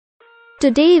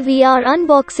Today we are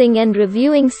unboxing and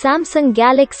reviewing Samsung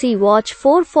Galaxy Watch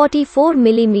 4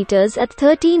 44mm at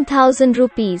 13,000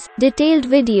 rupees. Detailed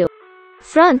video.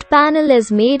 Front panel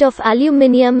is made of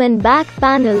aluminium and back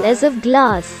panel is of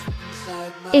glass.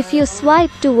 If you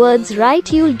swipe towards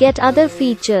right you'll get other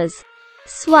features.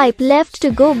 Swipe left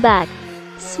to go back.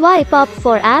 Swipe up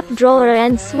for app drawer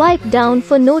and swipe down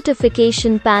for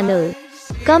notification panel.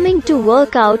 Coming to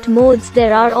workout modes,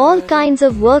 there are all kinds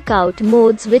of workout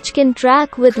modes which can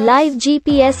track with live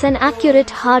GPS and accurate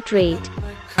heart rate.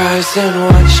 Cries and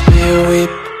watch me weep.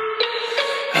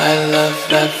 I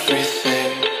love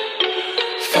everything.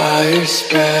 Fire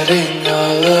spreading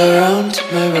all around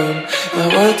my room.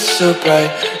 My world's so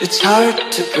bright, it's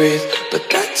hard to breathe, but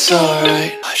that's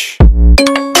alright. Hush.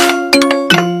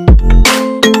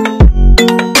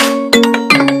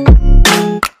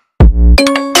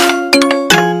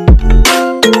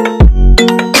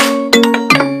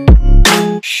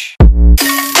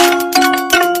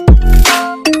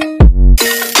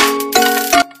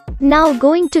 Now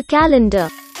going to calendar.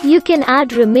 You can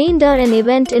add reminder and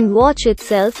event in watch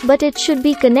itself, but it should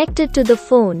be connected to the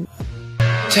phone.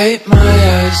 Take my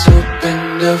eyes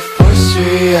open to force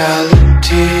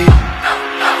reality.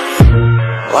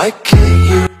 Why can't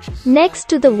you? Next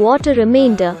to the water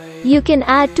reminder, you can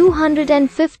add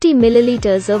 250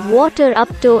 milliliters of water up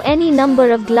to any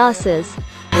number of glasses.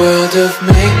 World of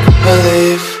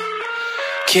make-believe.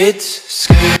 Kids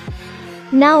scared.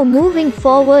 Now moving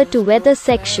forward to weather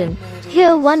section.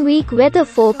 Here 1 week weather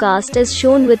forecast is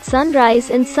shown with sunrise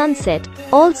and sunset,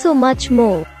 also much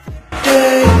more.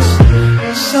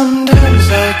 Sometimes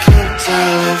I can't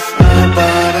tell if my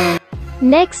body.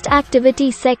 Next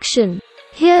activity section.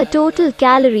 Here total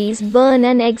calories burn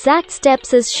and exact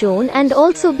steps is shown and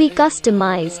also be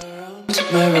customized.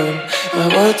 My room, my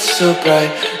world's so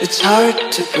bright, it's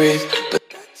hard to breathe, but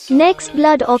next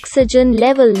blood oxygen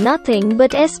level, nothing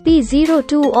but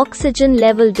sp02 oxygen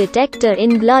level detector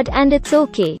in blood and it's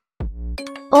okay.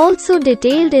 Also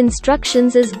detailed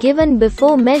instructions is given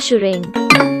before measuring.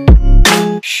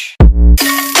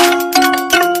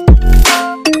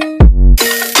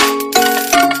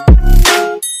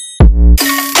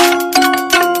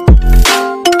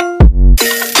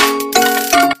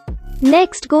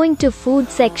 Next going to food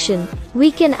section,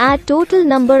 we can add total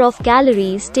number of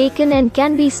calories taken and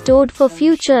can be stored for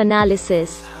future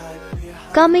analysis.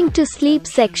 Coming to sleep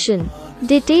section,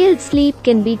 detailed sleep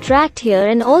can be tracked here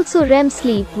and also REM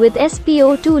sleep with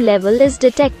SpO2 level is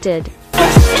detected.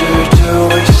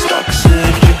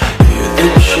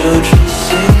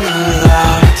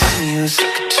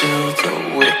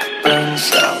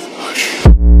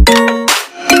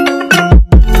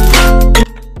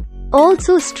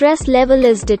 Also stress level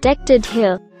is detected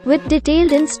here, with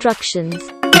detailed instructions.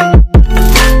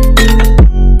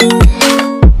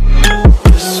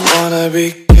 just wanna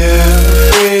be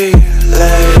carefree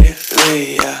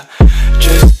lately, yeah.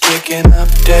 Just kicking up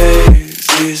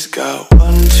daisies. Got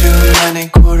one too many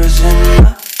quarters in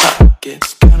my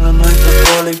pockets. Counting like the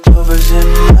 4-leaf clovers in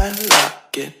my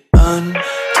locket.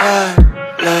 Untied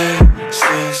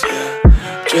laces,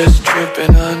 yeah. Just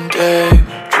tripping on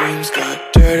daydreams. Got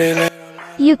dirty.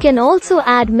 You can also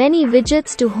add many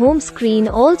widgets to home screen,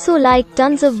 also like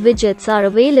tons of widgets are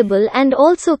available and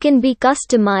also can be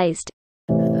customized.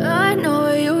 I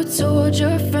know you told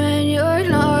your friend you're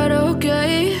not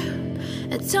okay,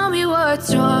 and tell me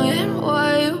what's wrong and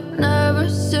why you never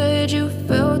said you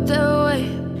felt that way.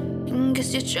 And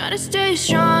guess you're trying to stay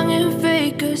strong and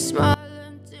fake a smile.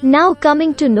 Now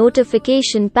coming to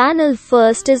notification panel,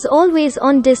 first is always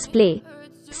on display.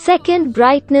 Second,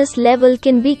 brightness level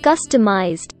can be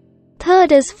customized.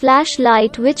 Third is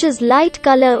flashlight, which is light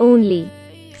color only.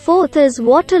 Fourth is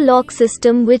water lock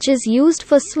system, which is used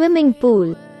for swimming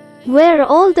pool, where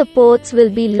all the ports will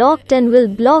be locked and will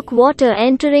block water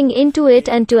entering into it,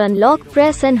 and to unlock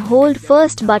press and hold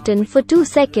first button for 2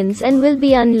 seconds and will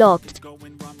be unlocked.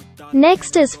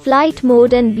 Next is flight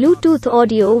mode and Bluetooth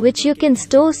audio, which you can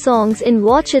store songs in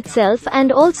watch itself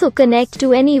and also connect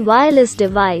to any wireless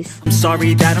device. I'm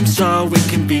sorry that I'm so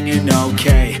inconvenient,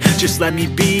 okay. Just let me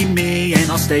be me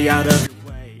and I'll stay out of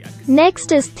your way.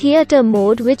 Next is theater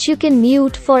mode, which you can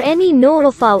mute for any no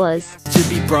of hours. To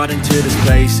be brought into this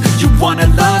place, you wanna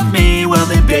love me? Well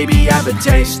then baby, I have a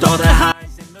taste. All the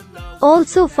highs and the lows.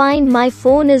 Also Find My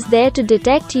Phone is there to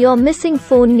detect your missing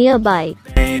phone nearby.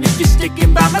 And if you're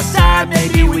sticking by my side,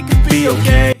 maybe we could be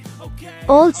okay.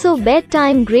 Also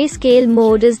bedtime grayscale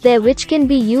mode is there, which can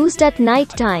be used at night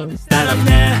time. That I've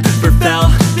never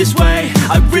felt this way.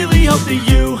 I really hope that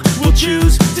you will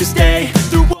choose to stay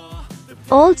through all.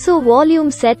 Also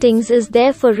volume settings is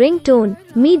there for ringtone,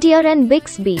 media and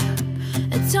Bixby.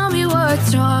 And tell me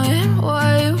what's wrong and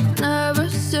why you never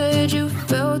said you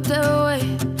felt that way.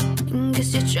 And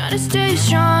guess you're trying to stay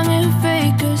strong and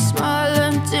fake a smile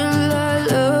until I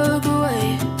look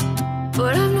away.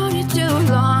 But I've known you too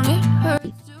long, it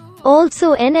hurts.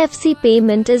 Also, NFC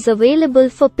payment is available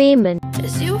for payment.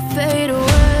 As you fade away,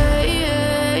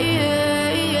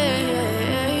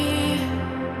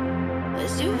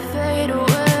 as you fade away,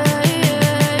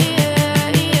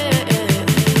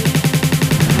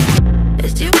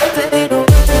 as you fade away.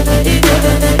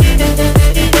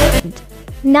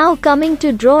 Now coming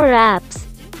to drawer apps.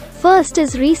 First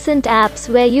is recent apps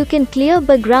where you can clear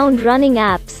background running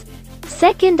apps.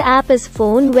 Second app is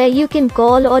phone where you can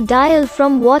call or dial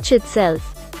from watch itself.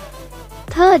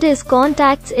 Third is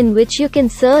contacts in which you can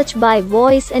search by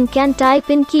voice and can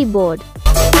type in keyboard. I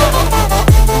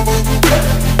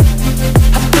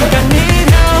need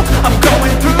help, I'm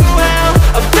going through hell.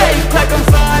 I fake like I'm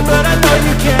fine, but I know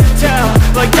you can't tell.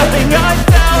 Like nothing I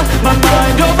felt, my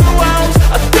mind overwhelms.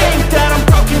 I think that I'm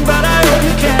broken, but I hope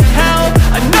you can't help.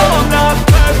 I know I'm not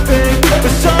perfect,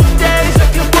 but some days I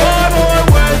feel far more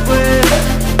worthless.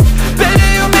 Baby,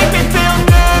 you make me feel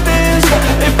nervous.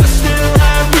 If I still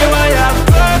have you, I have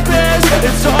purpose.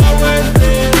 It's all worth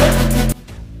it.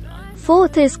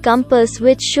 Fourth is compass,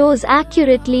 which shows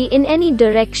accurately in any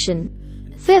direction.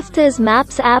 Fifth is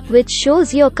Maps app, which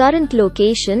shows your current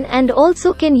location and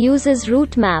also can use as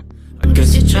route map. I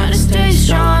guess you're trying to stay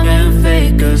strong and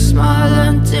fake a smile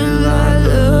until I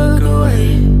look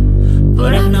away.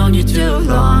 But I've known you too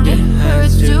long, it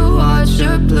hurts to watch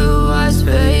your blue eyes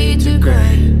fade to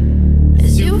gray.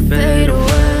 As you fade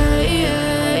away,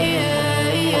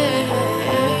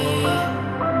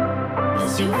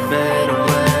 as you fade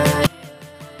away.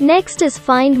 Next is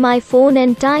Find My Phone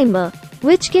and Timer,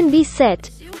 which can be set.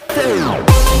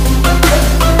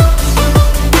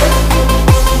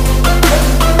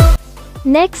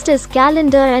 Next is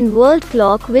Calendar and World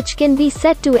Clock, which can be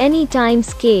set to any time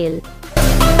scale.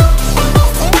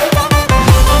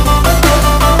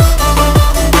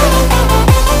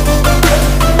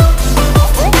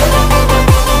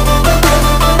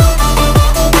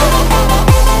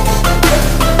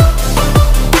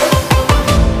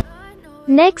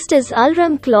 Next is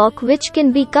alarm clock, which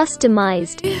can be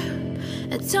customized.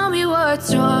 And tell me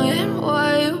what's wrong and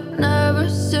why you never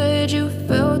said you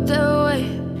felt that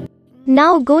way.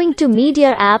 Now going to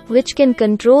media app, which can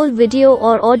control video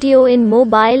or audio in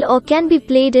mobile or can be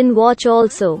played in watch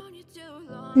also.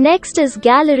 Next is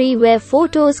gallery, where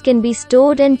photos can be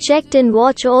stored and checked in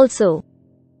watch also.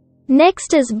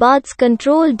 Next is buds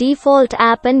control default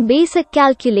app and basic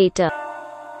calculator.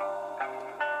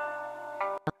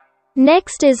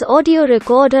 Next is audio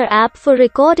recorder app for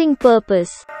recording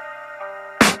purpose.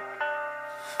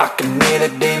 I can hear the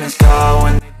demons call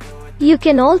when You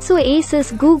can also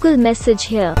access Google Message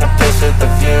here. a place with a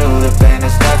view. The pain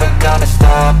is never gonna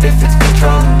stop if it's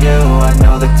controlling you. I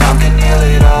know that time can heal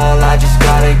it all, I just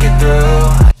gotta get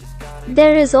through.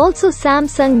 There is also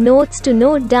Samsung Notes to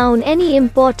note down any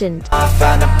important. I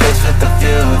found a place with a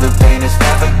view. The pain is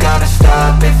never gonna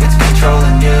stop if it's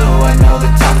controlling you. I know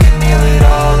that time can heal it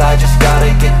all, I just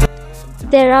gotta get through.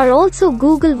 There are also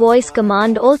Google Voice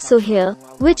command also here,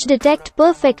 which detect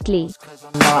perfectly.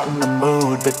 I'm not in the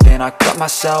mood, but then I cut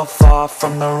myself off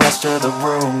from the rest of the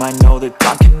room. I know that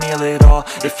time can heal it all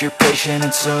if you're patient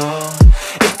and soon.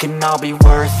 It can all be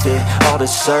worth it, all the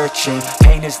searching.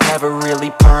 Pain is never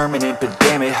really permanent, but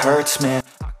damn it hurts, man.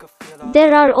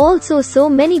 There are also so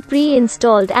many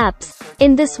pre-installed apps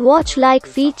in this watch, like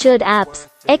featured apps,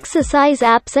 exercise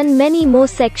apps and many more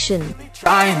section.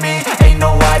 Trying me, ain't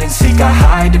no hide and seek. I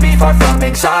hide to be far from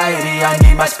anxiety. I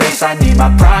need my space, I need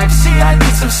my privacy. I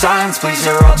need some silence, please.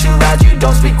 You're all too loud, you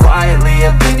don't speak quietly.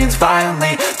 Opinions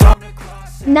violently thrown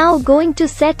across. Now going to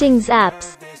settings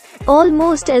apps.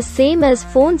 Almost as same as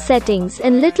phone settings,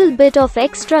 and little bit of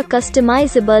extra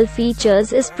customizable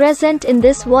features is present in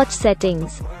this watch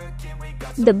settings.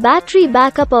 The battery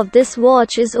backup of this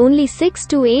watch is only 6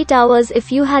 to 8 hours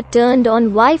if you had turned on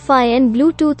Wi-Fi and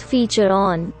Bluetooth feature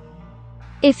on.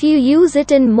 If you use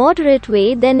it in moderate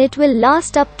way, then it will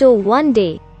last up to 1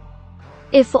 day.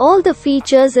 If all the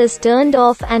features is turned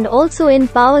off and also in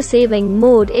power saving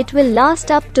mode, it will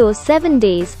last up to 7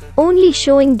 days, only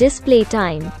showing display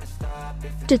time.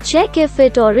 To check if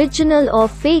it original or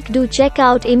fake, do check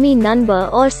out IMEI number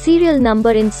or serial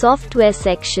number in software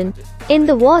section. In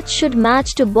the watch should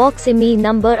match to box IMEI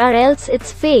number or else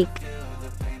it's fake.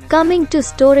 Coming to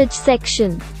storage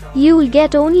section. You'll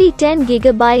get only 10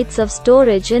 GB of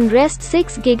storage and rest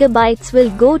 6 GB will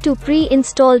go to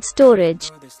pre-installed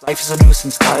storage. Life is a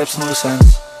nuisance, tie up some loose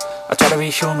ends. I try to be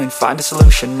human, find a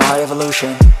solution, my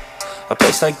evolution. A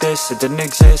place like this, it didn't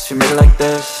exist, we made it like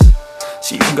this.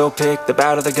 So you can go pick the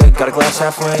bad or the good, got a glass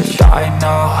halfway. I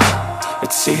know,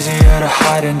 it's easier to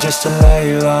hide than just to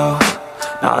lay low.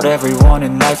 Not everyone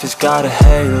in life has got a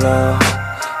halo.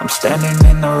 I'm standing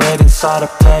in the red inside a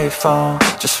payphone.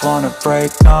 Just wanna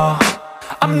break, no,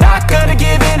 I'm not gonna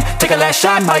give in. Take a last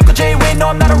shot, Michael J. Win. No,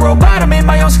 I'm not a robot, I'm in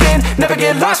my own skin. Never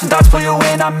get lost when thoughts pull you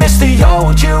in. I miss the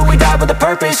old you, we died with a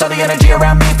purpose. All the energy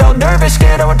around me felt nervous.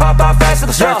 Scared I would pop off fast to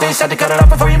the surface. Had to cut it off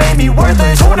before you made me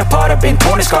worthless. Torn apart, I've been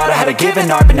torn and scarred. I had a given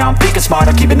art, but now I'm thinking smart.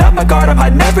 I'm keeping up my guard, I'm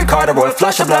hiding every card. A royal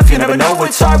flush of left, you never know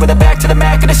what's hard. With a back to the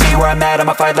mat, gonna see where I'm at.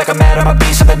 I'ma fight like I'm mad, I'ma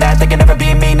be something that they can never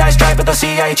be me. Nice try, but they'll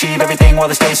see I achieve everything while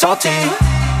they stay salty.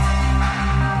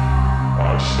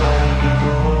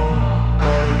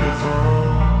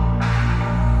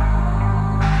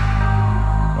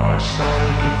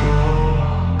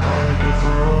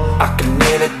 I can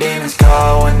hear the demons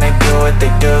call when they do what they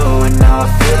do. And now I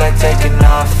feel like taking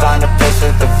off, find a place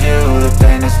with a view. The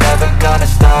pain is never gonna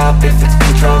stop if it's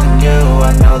controlling you.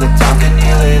 I know that time can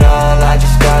heal it all, I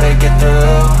just gotta get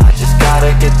through. I just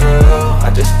gotta get through, I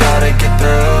just gotta get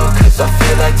through. Cause I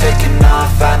feel like taking off,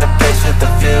 find a place with a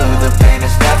view. The pain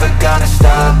is never gonna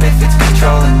stop if it's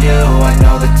controlling you. I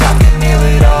know that time can heal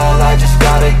it all, I just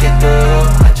gotta get through.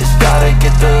 I just gotta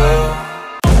get through.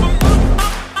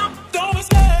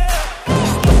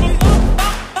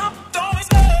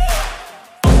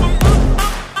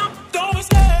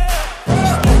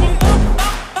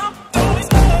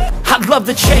 Love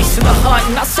the chase and the hunt,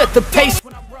 and I set the pace.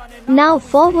 Now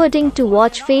forwarding to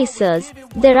watch faces,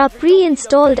 there are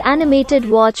pre-installed animated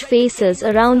watch faces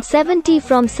around 70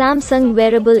 from Samsung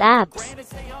wearable apps.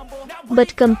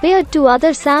 But compared to other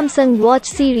Samsung watch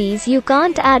series, you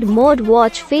can't add mod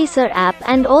watch facer app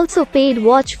and also paid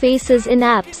watch faces in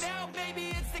apps.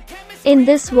 In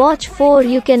this watch 4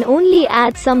 you can only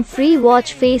add some free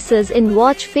watch faces in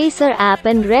watch facer app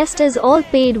and rest is all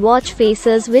paid watch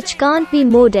faces which can't be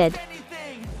modded.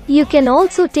 You can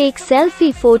also take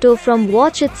selfie photo from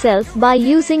watch itself by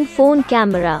using phone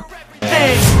camera.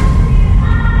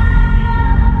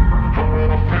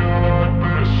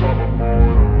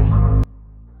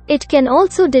 It can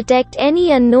also detect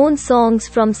any unknown songs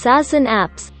from Samsung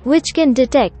apps, which can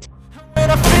detect. When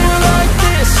I feel like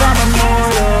this, I'm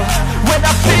immortal. When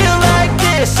I feel like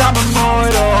this, I'm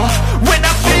immortal. When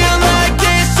I feel like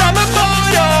this, I'm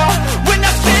immortal. When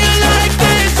I feel like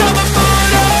this, I'm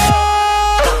immortal.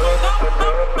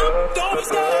 Don't be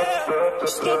scared.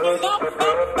 Just level up.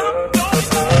 Don't be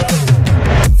scared.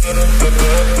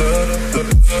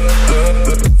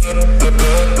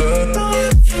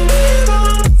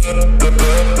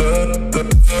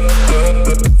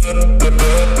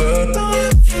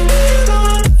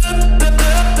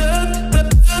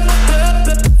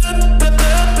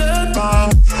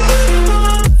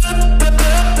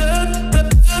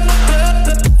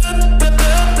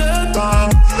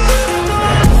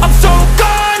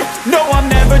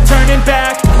 Turning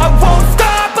back, I won't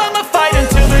stop, I'ma fight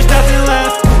until there's nothing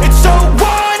left. It's so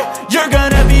on, you're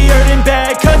gonna be hurting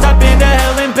bad. Cause I've been to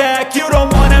hell and back, you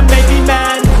don't wanna make me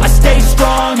mad. I stay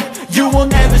strong, you will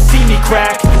never see me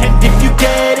crack. And if you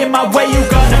get in my way, you're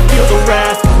gonna feel the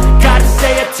wrath. Gotta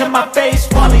say it to my face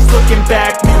while he's looking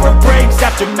back. Mirror breaks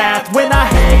after math, when I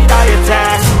hate I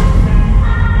attack.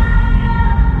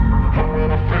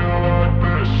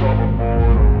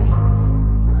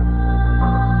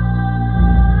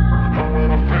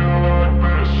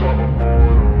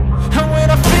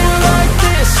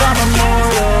 I'm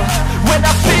immortal. When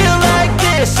I feel like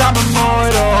this, I'm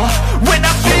immortal. When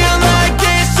I feel like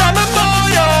this, I'm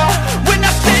immortal. When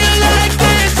I feel like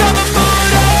this, I'm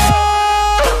immortal.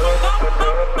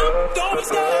 Don't be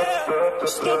scared.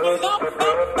 Just level up.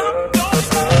 Don't be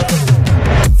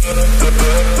scared.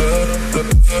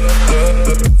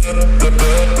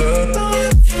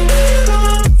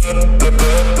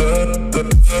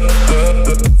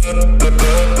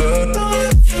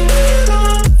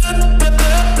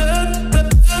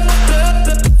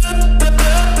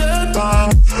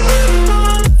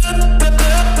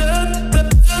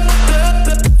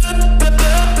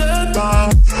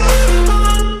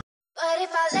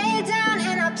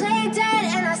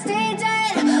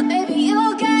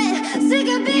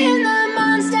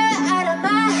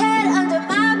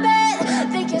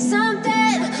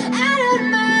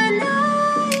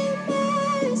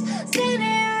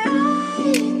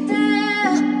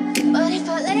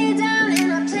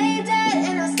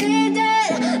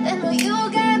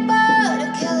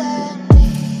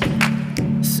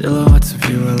 Silhouettes of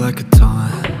you are like a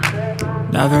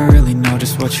taunt. Never really know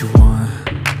just what you want.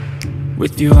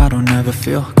 With you I don't ever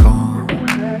feel calm.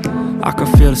 I can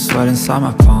feel the sweat inside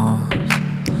my palms.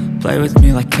 Play with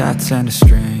me like cats and a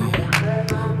string.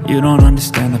 You don't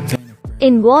understand the pain.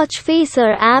 In Watch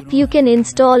Facer app you can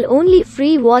install only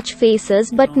free watch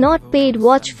faces but not paid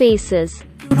watch faces.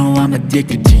 You know I'm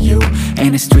addicted to you,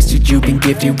 and it's twisted, you've been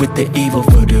gifted with the evil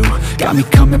voodoo. Got me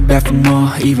coming back for more,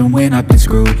 even when I've been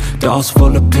screwed. Dolls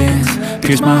full of pins,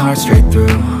 pierce my heart straight through.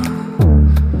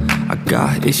 I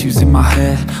got issues in my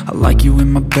head, I like you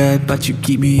in my bed, but you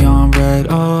keep me on red.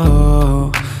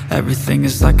 Oh, everything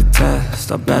is like a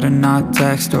test, I better not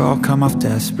text or I'll come off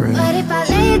desperate. But if I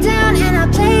lay down and I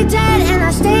play dead and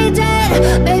I stay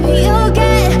dead, baby you'll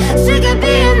get sick of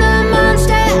being the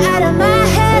monster out of my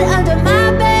head, under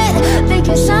my bed,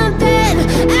 thinking something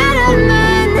out of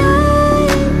my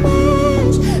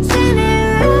nightmares,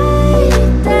 standing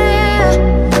right there.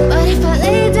 But if I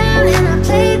lay down and I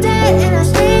play dead and I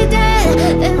stay dead,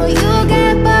 then will you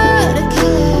get bored of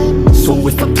killing me? So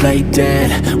if I play dead,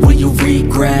 will you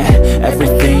regret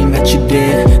everything that you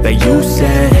did, that you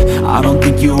said? I don't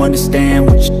think you understand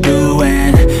what you're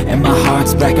doing, and my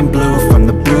heart's black and blue from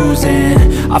the bruising.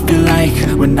 I feel like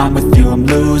when I'm with you I'm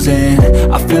losing.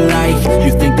 I feel like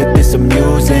you think that this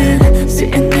amusing,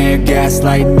 sitting there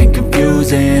gaslighting and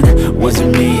confusing. Was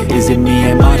it me? Is it me?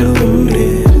 Am I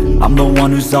deluded? I'm the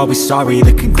one who's always sorry,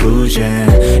 the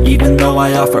conclusion, even though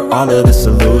I offer all of the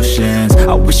solutions.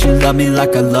 I wish you loved me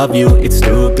like I love you, it's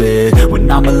stupid. When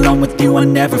I'm alone with you I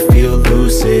never feel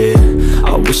lucid.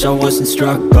 I wish I wasn't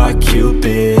struck by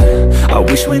Cupid. I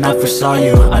wish when I first saw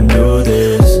you I knew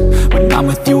this. When I'm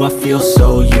with you I feel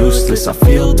so useless, I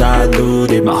feel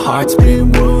diluted, my heart's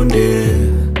been wounded.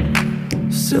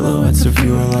 Silhouettes of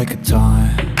you are like a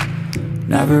taunt,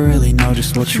 never really know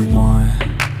just what you want.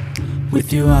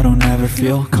 With you I don't ever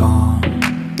feel calm,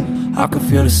 I can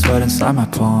feel the sweat inside my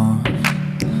palm.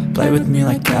 Play with me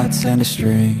like cats and a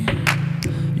string.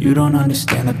 You don't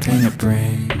understand the pain it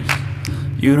brings.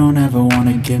 You don't ever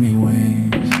wanna give me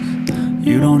wings.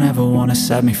 You don't ever wanna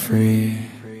set me free.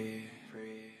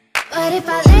 But if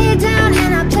I lay down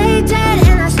and I play dead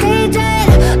and I stay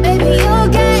dead, baby you'll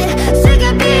get sick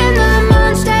of being the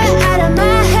monster out of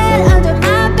my head, under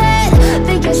my bed,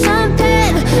 thinking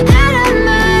something out of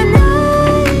my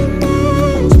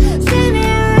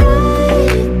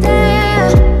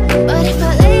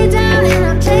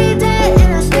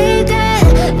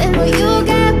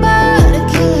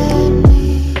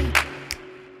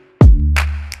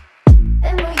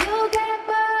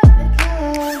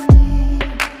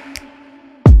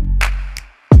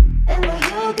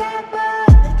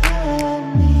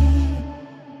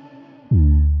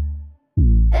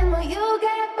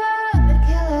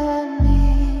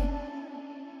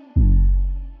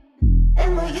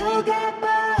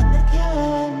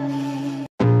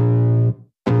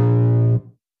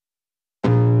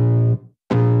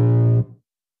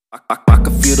I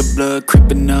can feel the blood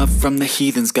creeping up from the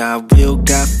heathens. Got will,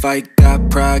 got fight, got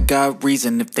pride, got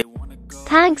reason if they wanna go.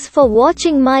 Thanks for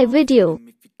watching my video.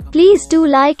 Please do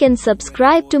like and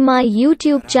subscribe to my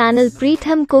YouTube channel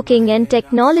Preetham Cooking and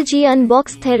Technology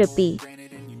Unbox Therapy.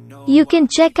 You can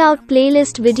check out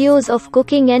playlist videos of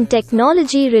cooking and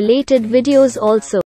technology related videos also.